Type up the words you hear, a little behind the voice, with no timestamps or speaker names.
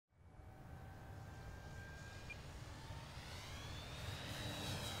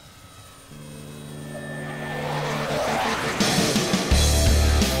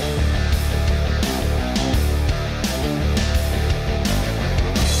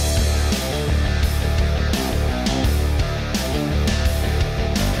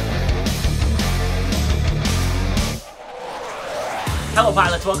Hello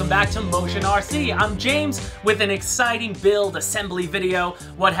pilots, welcome back to Motion RC. I'm James with an exciting build, assembly video,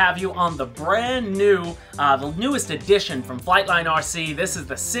 what have you, on the brand new, the newest edition from FlightLine RC. This is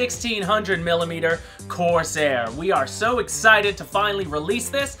the 1600mm Corsair. We are so excited to finally release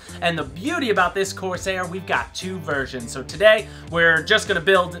this, and the beauty about this Corsair, we've got two versions. So today, we're just gonna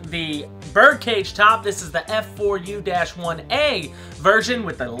build the birdcage top. This is the F4U-1A version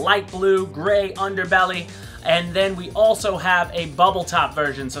with the light blue, gray underbelly. And then we also have a bubble top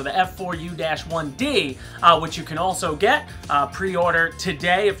version, so the F4U-1D, which you can also get, pre-order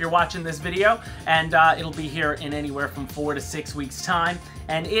today if you're watching this video, and it'll be here in anywhere from 4 to 6 weeks time,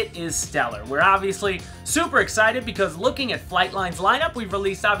 and it is stellar. We're obviously super excited because looking at FlightLine's lineup, we've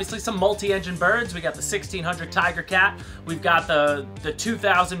released obviously some multi-engine birds. We got the 1600 Tiger Cat, we've got the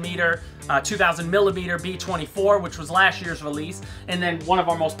 2000mm B-24, which was last year's release, and then one of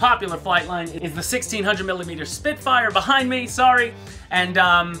our most popular FlightLine is the 1600mm Spitfire behind me, sorry, and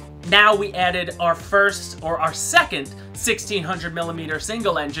now we added our second 1600mm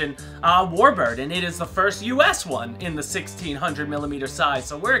single engine Warbird, and it is the first US one in the 1600mm size,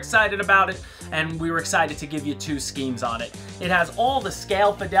 so we're excited about it, and we were excited to give you two schemes on it. It has all the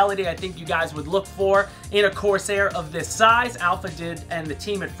scale fidelity I think you guys would look for in a Corsair of this size. Alpha did, and the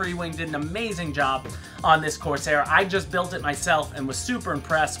team at Freewing did an amazing job on this Corsair. I just built it myself and was super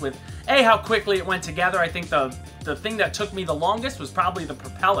impressed with how quickly it went together. I think the thing that took me the longest was probably the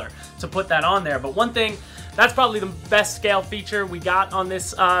propeller to put that on there. But one thing, that's probably the best scale feature we got on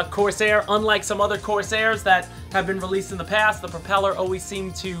this Corsair. Unlike some other Corsairs that have been released in the past, the propeller always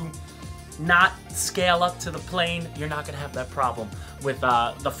seemed to not scale up to the plane. You're not gonna have that problem with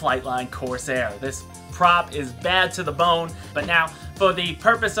the FlightLine Corsair. This prop is bad to the bone. But now, for the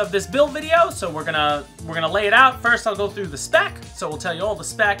purpose of this build video, so we're gonna lay it out. First, I'll go through the spec. So we'll tell you all the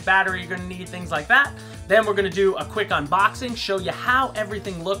spec, battery you're gonna need, things like that. Then we're gonna do a quick unboxing, show you how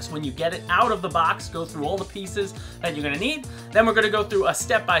everything looks when you get it out of the box, go through all the pieces that you're gonna need. Then we're gonna go through a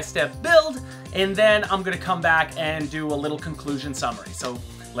step-by-step build, and then I'm gonna come back and do a little conclusion summary. So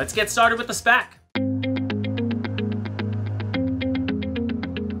let's get started with the spec.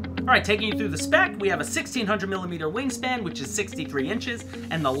 Alright, taking you through the spec, we have a 1600mm wingspan, which is 63 inches,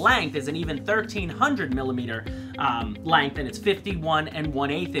 and the length is an even 1300mm length, and it's 51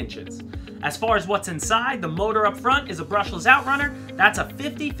 1/8 inches. As far as what's inside, the motor up front is a brushless outrunner. That's a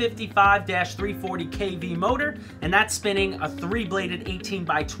 5055-340 kV motor, and that's spinning a 3-bladed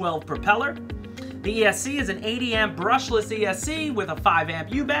 18x12 propeller. The ESC is an 80 amp brushless ESC with a 5 amp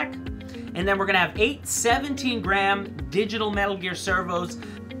UBEC, and then we're gonna have 8 17-gram digital Metal Gear servos,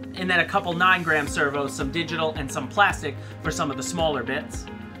 and then a couple 9-gram servos, some digital and some plastic for some of the smaller bits.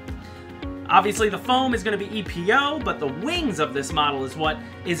 Obviously the foam is going to be EPO, but the wings of this model is what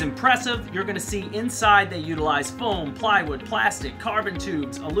is impressive. You're going to see inside they utilize foam, plywood, plastic, carbon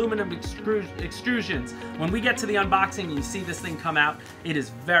tubes, aluminum extrusions. When we get to the unboxing and you see this thing come out, it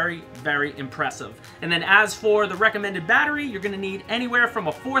is very, very impressive. And then as for the recommended battery, you're going to need anywhere from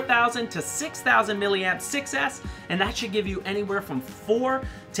a 4,000 to 6,000 milliamp 6S, and that should give you anywhere from 4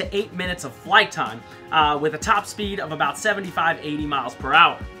 to 8 minutes of flight time with a top speed of about 75-80 miles per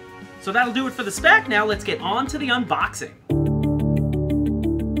hour. So that'll do it for the spec. Now let's get on to the unboxing.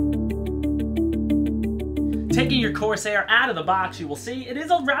 Taking your Corsair out of the box, you will see it is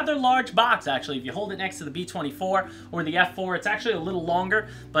a rather large box actually. If you hold it next to the B-24 or the F4, it's actually a little longer,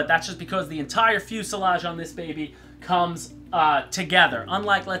 but that's just because the entire fuselage on this baby comes together.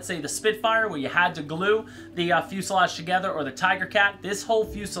 Unlike, let's say, the Spitfire, where you had to glue the fuselage together, or the Tiger Cat, this whole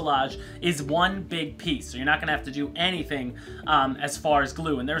fuselage is one big piece, so you're not gonna have to do anything as far as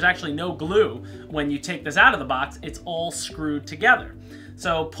glue. And there's actually no glue when you take this out of the box. It's all screwed together.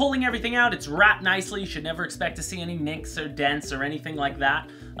 So pulling everything out, it's wrapped nicely. You should never expect to see any nicks or dents or anything like that.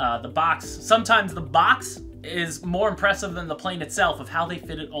 Sometimes the box is more impressive than the plane itself of how they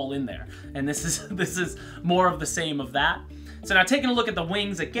fit it all in there. And this is more of the same of that. So now taking a look at the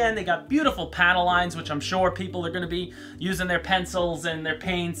wings, again, they got beautiful panel lines, which I'm sure people are going to be using their pencils and their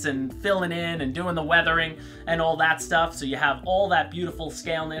paints and filling in and doing the weathering and all that stuff. So you have all that beautiful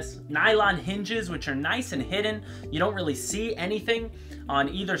scaleness. Nylon hinges, which are nice and hidden. You don't really see anything on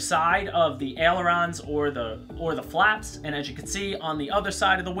either side of the ailerons or the flaps. And as you can see on the other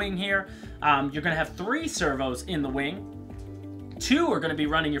side of the wing here, you're going to have 3 servos in the wing. 2 are going to be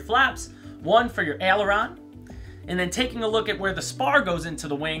running your flaps, 1 for your aileron. And then taking a look at where the spar goes into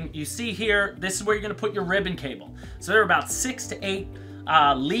the wing, you see here, this is where you're going to put your ribbon cable. So there are about 6 to 8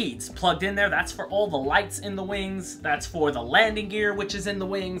 leads plugged in there. That's for all the lights in the wings. That's for the landing gear, which is in the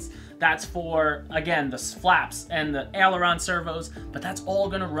wings. That's for, again, the flaps and the aileron servos, but that's all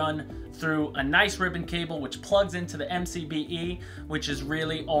gonna run through a nice ribbon cable which plugs into the MCBE, which is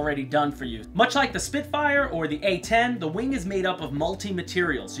really already done for you. Much like the Spitfire or the A-10, the wing is made up of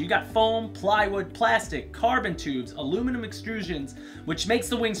multi-materials. So you got foam, plywood, plastic, carbon tubes, aluminum extrusions, which makes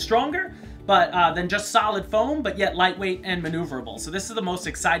the wing stronger than just solid foam, but yet lightweight and maneuverable. So this is the most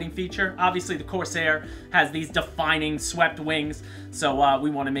exciting feature. Obviously the Corsair has these defining swept wings, so we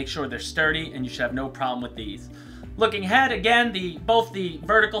want to make sure they're sturdy, and you should have no problem with these. Looking ahead, again, both the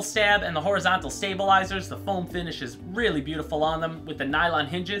vertical stab and the horizontal stabilizers, the foam finish is really beautiful on them with the nylon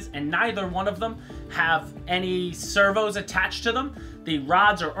hinges, and neither one of them have any servos attached to them. The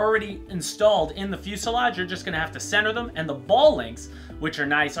rods are already installed in the fuselage. You're just going to have to center them, and the ball links, which are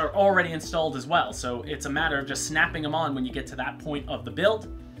nice, are already installed as well. So it's a matter of just snapping them on when you get to that point of the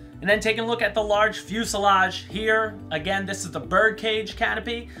build. And then taking a look at the large fuselage here. Again, this is the birdcage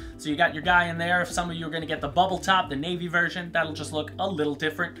canopy. So you got your guy in there. If some of you are going to get the bubble top, the navy version, that'll just look a little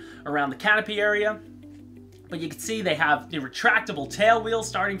different around the canopy area. But you can see they have the retractable tail wheel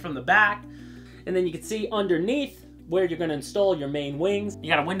starting from the back. And then you can see underneath where you're going to install your main wings.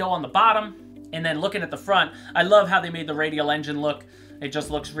 You got a window on the bottom. And then looking at the front, I love how they made the radial engine look. It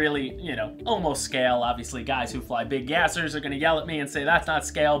just looks really, you know, almost scale. Obviously, guys who fly big gassers are going to yell at me and say that's not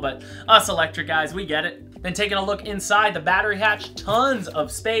scale, but us electric guys, we get it. Then taking a look inside the battery hatch, tons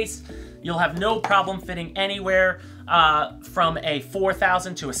of space. You'll have no problem fitting anywhere from a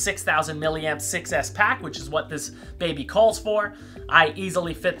 4,000 to a 6,000 milliamp 6S pack, which is what this baby calls for. I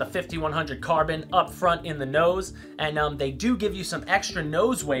easily fit the 5100 carbon up front in the nose, and they do give you some extra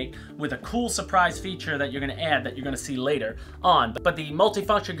nose weight with a cool surprise feature that you're going to add that you're going to see later on. But the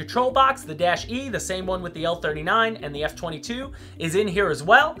multifunction control box, the Dash E, the same one with the L39 and the F22, is in here as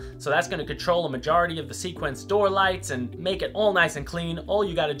well. So that's going to control a majority of the sequence door lights and make it all nice and clean. All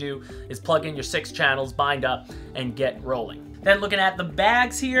you got to do is plug in your 6 channels, bind up, and get rolling. Then looking at the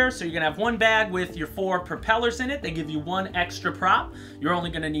bags here, so you're gonna have one bag with your 4 propellers in it. They give you 1 extra prop. You're only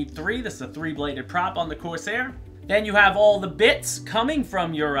gonna need 3. This is a 3-bladed prop on the Corsair. Then you have all the bits coming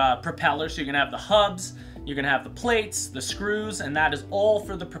from your propeller. So you're gonna have the hubs, you're gonna have the plates, the screws, and that is all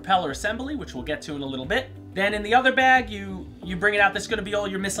for the propeller assembly, which we'll get to in a little bit. Then in the other bag, you bring it out. This is gonna be all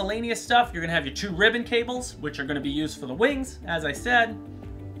your miscellaneous stuff. You're gonna have your 2 ribbon cables, which are gonna be used for the wings, as I said.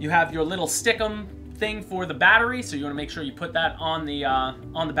 You have your little stick-em thing for the battery, so you want to make sure you put that on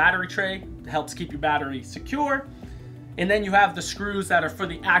the battery tray. It helps keep your battery secure. And then you have the screws that are for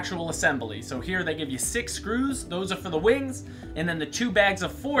the actual assembly. So here they give you 6 screws. Those are for the wings. And then the 2 bags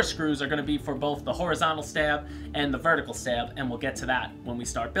of 4 screws are going to be for both the horizontal stab and the vertical stab, and we'll get to that when we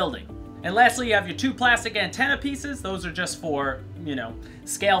start building. And lastly, you have your 2 plastic antenna pieces. Those are just for, you know,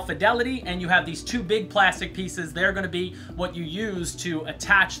 scale fidelity. And you have these 2 big plastic pieces. They're going to be what you use to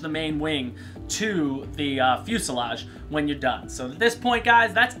attach the main wing to the fuselage when you're done. So at this point,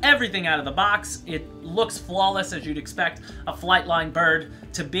 guys, that's everything out of the box. It looks flawless, as you'd expect a FlightLine bird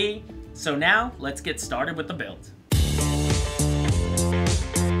to be. So now, let's get started with the build.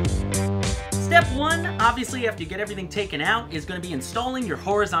 Step 1, obviously after you get everything taken out, is going to be installing your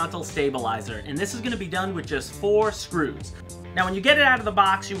horizontal stabilizer, and this is going to be done with just 4 screws. Now when you get it out of the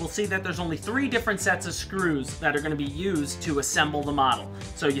box, you will see that there's only 3 different sets of screws that are going to be used to assemble the model.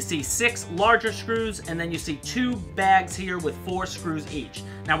 So you see 6 larger screws, and then you see 2 bags here with 4 screws each.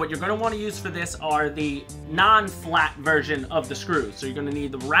 Now what you're going to want to use for this are the non-flat version of the screws. So you're going to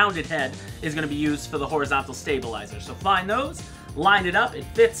need the rounded head is going to be used for the horizontal stabilizer. So find those. Line it up, it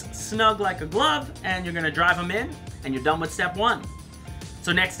fits snug like a glove, and you're going to drive them in, and you're done with step 1.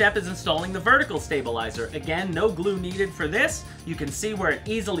 So next step is installing the vertical stabilizer. Again, no glue needed for this. You can see where it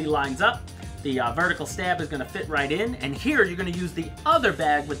easily lines up. The vertical stab is going to fit right in, and here you're going to use the other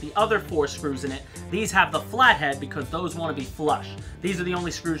bag with the other 4 screws in it. These have the flat head because those want to be flush. These are the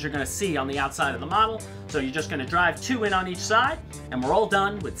only screws you're going to see on the outside of the model, so you're just going to drive 2 in on each side, and we're all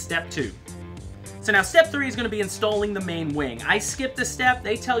done with step 2. So now step 3 is going to be installing the main wing. I skipped this step.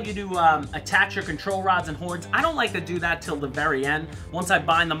 They tell you to attach your control rods and horns. I don't like to do that till the very end. Once I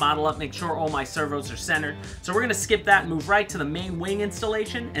bind the model up, make sure all my servos are centered. So we're going to skip that and move right to the main wing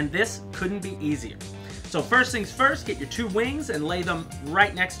installation, and this couldn't be easier. So first things first, get your 2 wings and lay them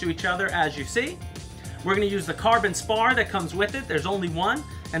right next to each other as you see. We're going to use the carbon spar that comes with it. There's only one.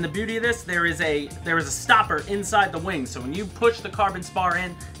 And the beauty of this, there is a stopper inside the wing. So when you push the carbon spar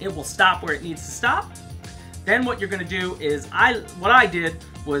in, it will stop where it needs to stop. Then what you're going to do is, what I did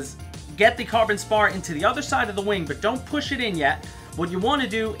was get the carbon spar into the other side of the wing, but don't push it in yet. what you want to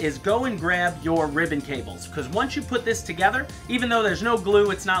do is go and grab your ribbon cables, because once you put this together, even though there's no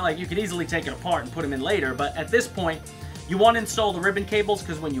glue, it's not like you could easily take it apart and put them in later, but at this point, you want to install the ribbon cables,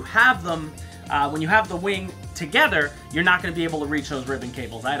 because when you have them, when you have the wing together, you're not going to be able to reach those ribbon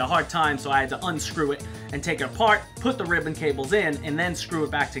cables. I had a hard time, so I had to unscrew it and take it apart, put the ribbon cables in, and then screw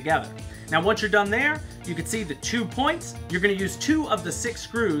it back together. Now, once you're done there, you can see the 2 points. You're going to use 2 of the 6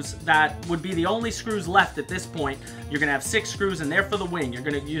 screws that would be the only screws left at this point. You're going to have 6 screws in there for the wing. You're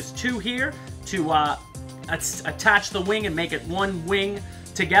going to use 2 here to attach the wing and make it one wing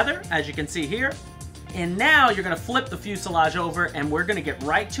together, as you can see here. And now you're going to flip the fuselage over, and we're going to get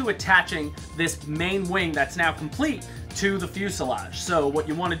right to attaching this main wing that's now complete to the fuselage. So what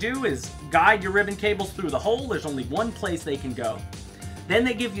you want to do is guide your ribbon cables through the hole. There's only one place they can go. Then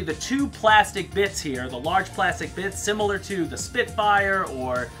they give you the 2 plastic bits here, the large plastic bits similar to the Spitfire,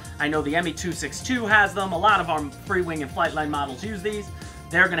 or I know the ME-262 has them. A lot of our free wing and FlightLine models use these.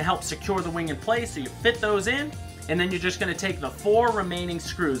 They're going to help secure the wing in place, so you fit those in. And then you're just going to take the 4 remaining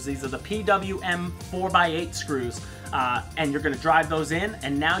screws. These are the PWM 4x8 screws. And you're going to drive those in.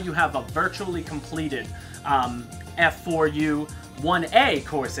 And now you have a virtually completed F4U-1A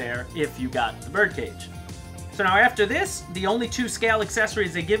Corsair if you got the birdcage. So now after this, the only 2 scale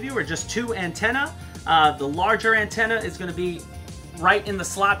accessories they give you are just 2 antenna. The larger antenna is going to be right in the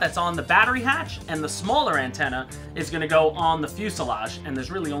slot that's on the battery hatch, and the smaller antenna is going to go on the fuselage, and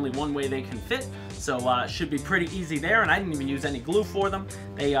there's really only one way they can fit, so it should be pretty easy there, and I didn't even use any glue for them.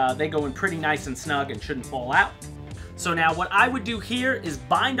 They go in pretty nice and snug and shouldn't fall out. So now what I would do here is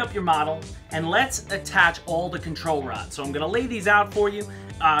bind up your model, and let's attach all the control rods. So I'm going to lay these out for you.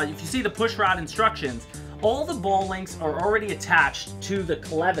 If you see the push rod instructions, all the ball links are already attached to the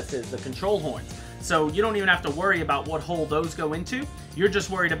clevises, the control horns. So you don't even have to worry about what hole those go into. You're just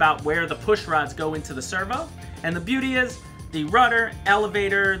worried about where the push rods go into the servo. And the beauty is the rudder,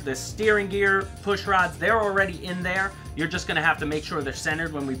 elevator, the steering gear, push rods, they're already in there. You're just going to have to make sure they're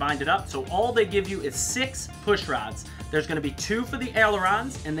centered when we bind it up. So all they give you is 6 push rods. There's going to be 2 for the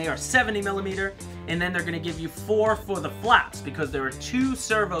ailerons, and they are 70mm. And then they're going to give you 4 for the flaps, because there are 2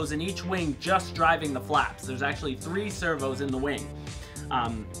 servos in each wing just driving the flaps. There's actually 3 servos in the wing.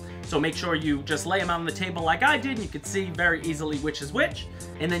 So make sure you just lay them on the table like I did, and you can see very easily which is which.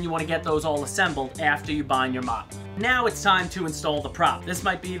 And then you want to get those all assembled after you bind your model. Now it's time to install the prop. This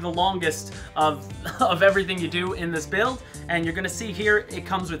might be the longest of everything you do in this build. And you're going to see here it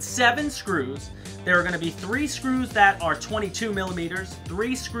comes with 7 screws. There are going to be 3 screws that are 22mm,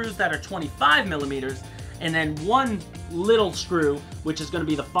 3 screws that are 25mm, and then 1 little screw, which is going to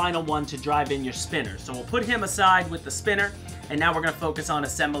be the final one to drive in your spinner. So we'll put him aside with the spinner, and now we're going to focus on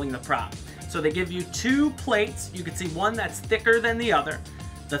assembling the prop. So they give you 2 plates. You can see one that's thicker than the other.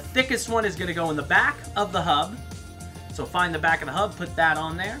 The thickest one is going to go in the back of the hub. So find the back of the hub, put that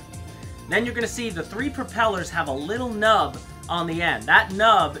on there. Then you're going to see the 3 propellers have a little nub on the end. That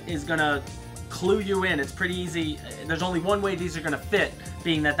nub is going to clue you in. It's pretty easy. There's only one way these are going to fit,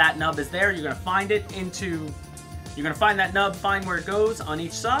 being that that nub is there. You're going to find it into, you're going to find that nub, find where it goes on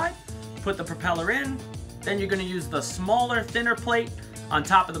each side, put the propeller in. Then you're going to use the smaller, thinner plate on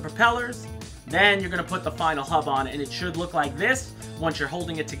top of the propellers. Then you're going to put the final hub on, and it should look like this once you're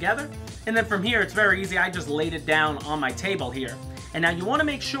holding it together. And then from here, it's very easy. I just laid it down on my table here. And now you want to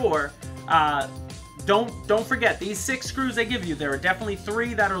make sure, don't forget, these 6 screws they give you, there are definitely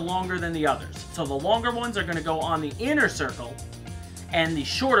 3 that are longer than the others. So the longer ones are going to go on the inner circle, and the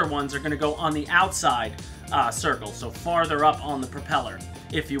shorter ones are going to go on the outside circle, so farther up on the propeller,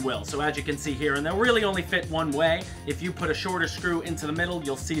 if you will. So as you can see here, and they'll really only fit one way. If you put a shorter screw into the middle,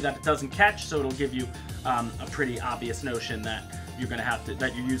 you'll see that it doesn't catch, so it'll give you a pretty obvious notion that you're going to have to,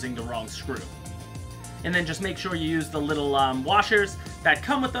 that you're using the wrong screw. And then just make sure you use the little washers that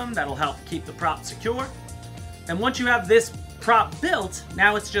come with them. That'll help keep the prop secure. And once you have this prop built,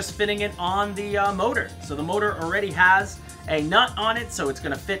 now it's just fitting it on the motor. So the motor already has a nut on it, so it's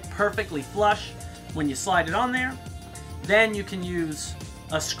going to fit perfectly flush when you slide it on there. Then you can use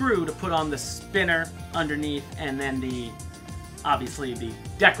a screw to put on the spinner underneath, and then obviously the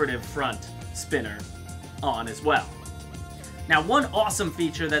decorative front spinner on as well. Now, one awesome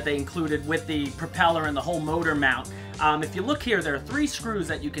feature that they included with the propeller and the whole motor mount, if you look here, there are 3 screws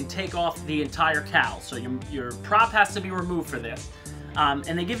that you can take off the entire cowl. So your prop has to be removed for this.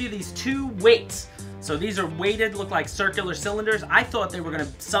 And they give you these 2 weights. So these are weighted, look like circular cylinders. I thought they were going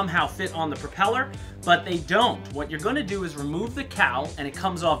to somehow fit on the propeller, but they don't. What you're going to do is remove the cowl, and it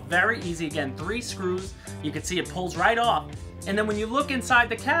comes off very easy. Again, 3 screws. You can see it pulls right off. And then when you look inside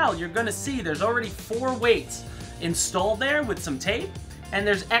the cowl, you're going to see there's already 4 weights installed there with some tape. And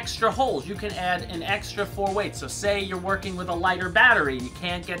there's extra holes. You can add an extra 4 weights. So say you're working with a lighter battery, you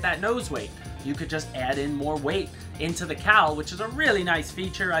can't get that nose weight. You could just add in more weight into the cowl, which is a really nice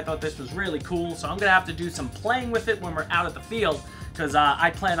feature. I thought this was really cool. So I'm gonna have to do some playing with it when we're out at the field, because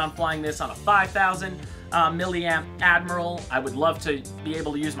I plan on flying this on a 5,000 milliamp Admiral. I would love to be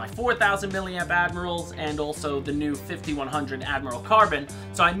able to use my 4,000 milliamp Admirals and also the new 5100 Admiral Carbon.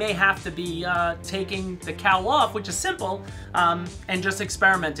 So I may have to be taking the cowl off, which is simple, and just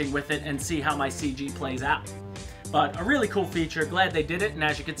experimenting with it and see how my CG plays out. But a really cool feature, glad they did it, and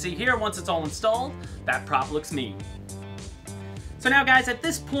as you can see here, once it's all installed, that prop looks mean. So now guys, at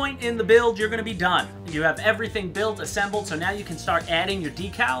this point in the build, you're gonna be done. You have everything built, assembled, so now you can start adding your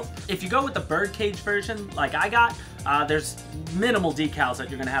decals. If you go with the birdcage version, like I got, there's minimal decals that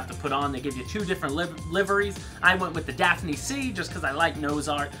you're gonna have to put on. They give you 2 different liveries. I went with the Daphne C just because I like nose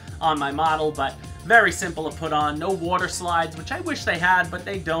art on my model, but very simple to put on. No water slides, which I wish they had, but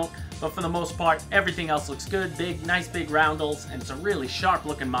they don't. But for the most part, everything else looks good. Big, nice big roundels, and it's a really sharp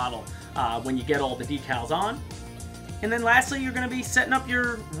looking model when you get all the decals on. And then lastly, you're going to be setting up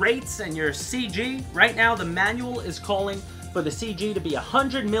your rates and your CG. Right now, the manual is calling for the CG to be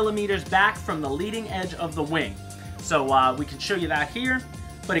 100 millimeters back from the leading edge of the wing. So we can show you that here.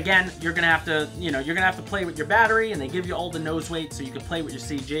 But again, you're going to have to, you're going to have to play with your battery, and they give you all the nose weight so you can play with your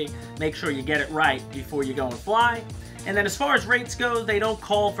CG. Make sure you get it right before you go and fly. And then as far as rates go, they don't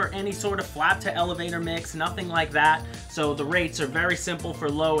call for any sort of flap to elevator mix, nothing like that. So the rates are very simple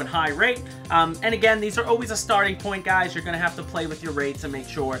for low and high rate. And again, these are always a starting point, guys. You're going to have to play with your rates and make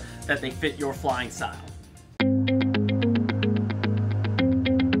sure that they fit your flying style.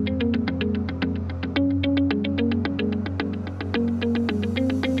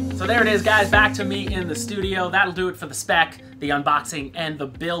 So there it is, guys, back to me in the studio. That'll do it for the spec, the unboxing, and the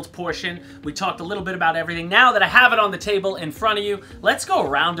build portion. We talked a little bit about everything. Now that I have it on the table in front of you, let's go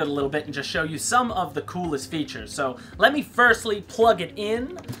around it a little bit and just show you some of the coolest features. So let me firstly plug it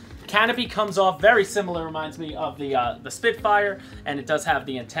in. Canopy comes off very similar, reminds me of the Spitfire, and it does have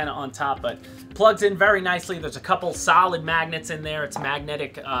the antenna on top, but plugs in very nicely. There's a couple solid magnets in there. It's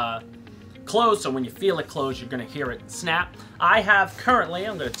magnetic close, so when you feel it close, you're going to hear it snap. I have currently,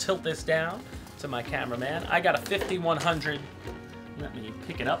 I'm going to tilt this down to my cameraman, I got a 5100, let me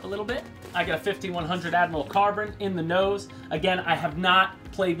pick it up a little bit. I got a 5100 Admiral Carbon in the nose. Again, I have not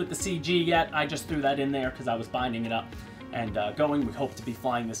played with the CG yet. I just threw that in there because I was binding it up and going. We hope to be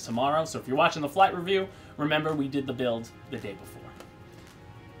flying this tomorrow. So if you're watching the flight review, remember we did the build the day before.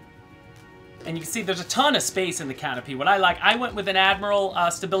 And you can see there's a ton of space in the canopy. What I like, I went with an Admiral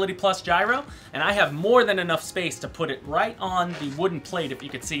Stability Plus gyro, and I have more than enough space to put it right on the wooden plate, if you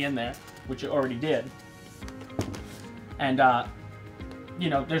could see in there, which you already did. And, you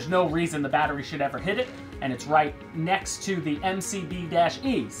know, there's no reason the battery should ever hit it, and it's right next to the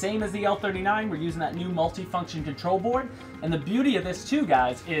MCB-E. Same as the L39, we're using that new multi-function control board. And the beauty of this too,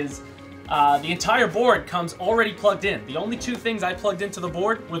 guys, is the entire board comes already plugged in. The only 2 things I plugged into the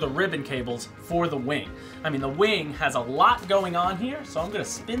board were the ribbon cables for the wing. I mean, the wing has a lot going on here, so I'm going to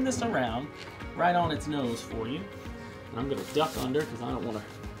spin this around right on its nose for you. And I'm going to duck under because I don't want to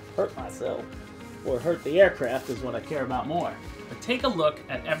hurt myself, or hurt the aircraft is what I care about more. But take a look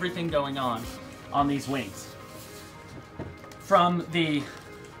at everything going on these wings. From the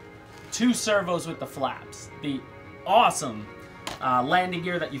 2 servos with the flaps, the awesome landing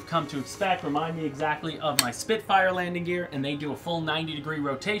gear that you've come to expect. Remind me exactly of my Spitfire landing gear, and they do a full 90-degree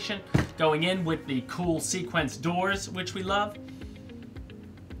rotation going in with the cool sequence doors, which we love.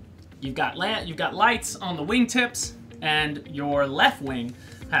 You've got lights on the wingtips, and your left wing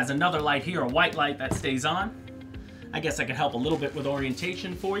has another light here, a white light that stays on. I guess I could help a little bit with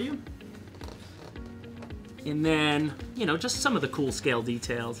orientation for you. And then, you know, just some of the cool scale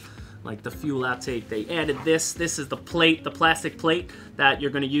details, like the fuel outtake. They added this. This is the plate, the plastic plate that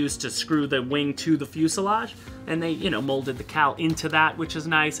you're going to use to screw the wing to the fuselage. And they, you know, molded the cowl into that, which is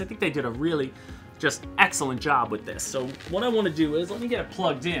nice. I think they did a really just excellent job with this. So what I want to do is, let me get it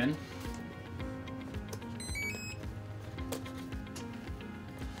plugged in.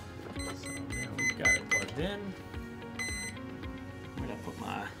 So there we got it plugged in. Where'd I put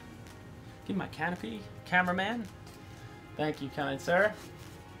my, give my canopy, cameraman. Thank you, kind sir.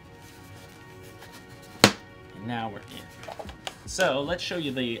 Now we're in. So let's show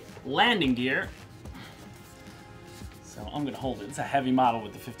you the landing gear. So I'm going to hold it. It's a heavy model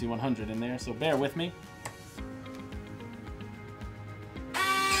with the 5100 in there, so bear with me. There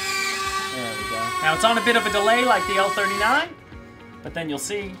we go. Now it's on a bit of a delay like the L39, but then you'll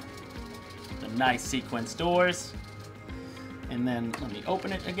see the nice sequence doors. And then let me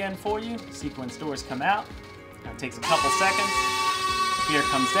open it again for you. Sequence doors come out. That takes a couple seconds. Gear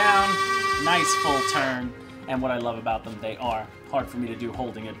comes down, nice full turn, and what I love about them, they are hard for me to do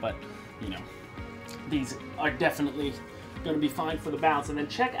holding it, but, you know, these are definitely going to be fine for the bounce. And then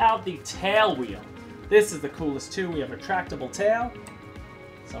check out the tail wheel. This is the coolest too. We have a retractable tail.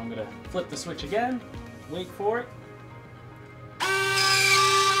 So I'm going to flip the switch again, wait for it,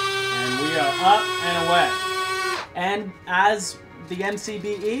 and we are up and away. And as the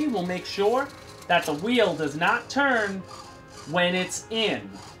MCBE will make sure that the wheel does not turn when it's in.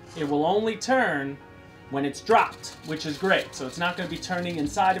 It will only turn when it's dropped, which is great. So it's not going to be turning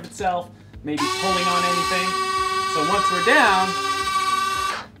inside of itself, maybe pulling on anything. So once we're down,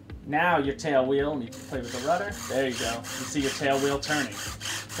 now your tail wheel, and you can play with the rudder, there you go. You see your tail wheel turning.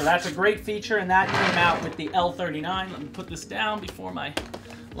 So that's a great feature, and that came out with the L39. Let me put this down before my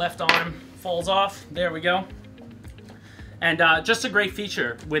left arm falls off. There we go. And just a great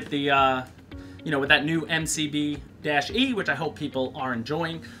feature with the, you know, with that new MCB-E, which I hope people are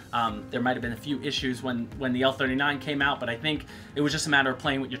enjoying. There might have been a few issues when the L39 came out, but I think it was just a matter of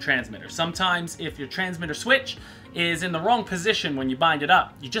playing with your transmitter. Sometimes if your transmitter switch is in the wrong position when you bind it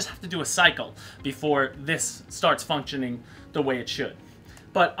up, you just have to do a cycle before this starts functioning the way it should.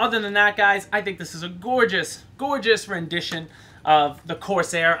 But other than that, guys, I think this is a gorgeous, gorgeous rendition of the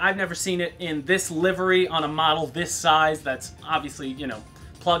Corsair. I've never seen it in this livery on a model this size that's obviously, you know,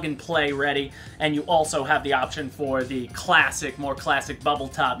 plug and play ready, and you also have the option for the classic, more classic bubble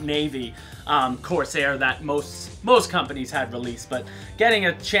top navy Corsair that most companies had released. But getting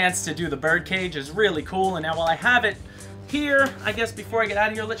a chance to do the birdcage is really cool. And now while I have it here, I guess before I get out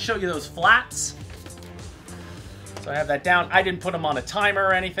of here, let's show you those flaps. So I have that down. I didn't put them on a timer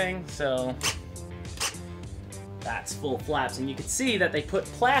or anything, so that's full flaps. And you can see that they put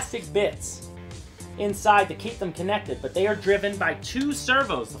plastic bits inside to keep them connected, but they are driven by 2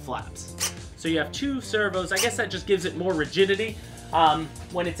 servos, the flaps. So you have 2 servos. I guess that just gives it more rigidity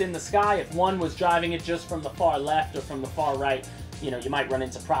when it's in the sky. If one was driving it just from the far left or from the far right, you know, you might run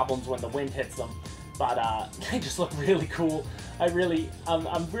into problems when the wind hits them. But they just look really cool. I'm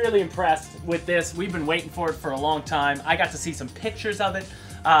really impressed with this. We've been waiting for it for a long time. I got to see some pictures of it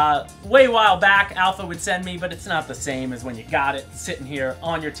way while back. Alpha would send me, but it's not the same as when you got it sitting here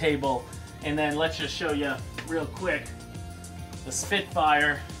on your table. And then let's just show you real quick. The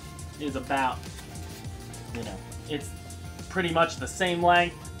Spitfire is about, you know, it's pretty much the same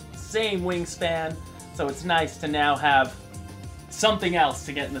length, same wingspan. So it's nice to now have something else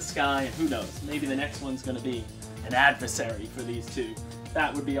to get in the sky. And who knows, maybe the next one's going to be an adversary for these two.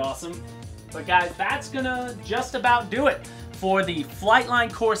 That would be awesome. But guys, that's going to just about do it for the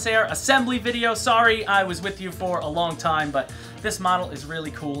FlightLine Corsair assembly video. Sorry I was with you for a long time, but this model is really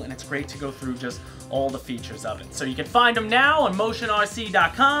cool and it's great to go through just all the features of it. So you can find them now on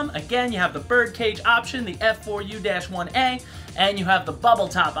motionrc.com. Again, you have the birdcage option, the F4U-1A, and you have the bubble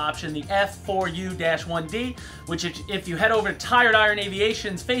top option, the F4U-1D, which if you head over to Tired Iron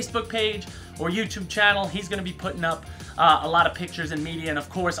Aviation's Facebook page or YouTube channel, he's going to be putting up a lot of pictures and media, and of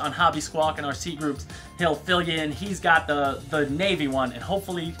course on Hobby Squawk and our C groups, he'll fill you in. He's got the Navy one, and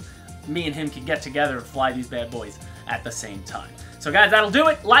hopefully me and him can get together and fly these bad boys at the same time. So guys, that'll do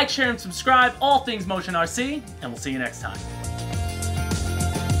it. Like, share, and subscribe, all things Motion RC, and we'll see you next time.